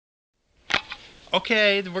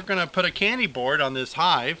Okay, we're going to put a candy board on this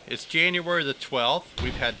hive. It's January the 12th.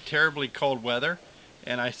 We've had terribly cold weather,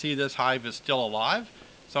 and I see this hive is still alive.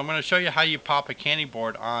 So I'm going to show you how you pop a candy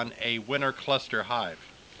board on a winter cluster hive.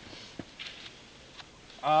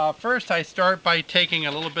 First, I start by taking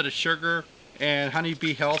a little bit of sugar and Honey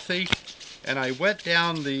Bee Healthy, and I wet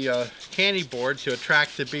down the candy board to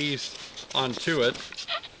attract the bees onto it.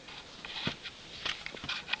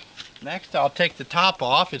 Next, I'll take the top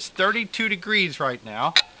off. It's 32 degrees right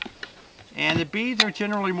now, and the bees are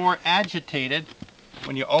generally more agitated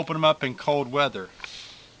when you open them up in cold weather.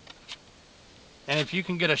 And if you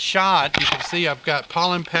can get a shot, you can see I've got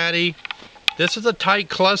pollen patty. This is a tight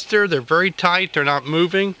cluster. They're very tight. They're not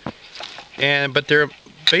moving, but they're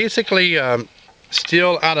basically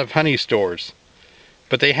still out of honey stores.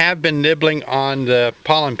 But they have been nibbling on the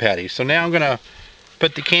pollen patty. So now I'm going to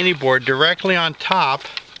put the candy board directly on top,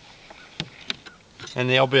 and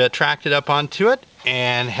they'll be attracted up onto it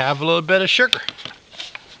and have a little bit of sugar.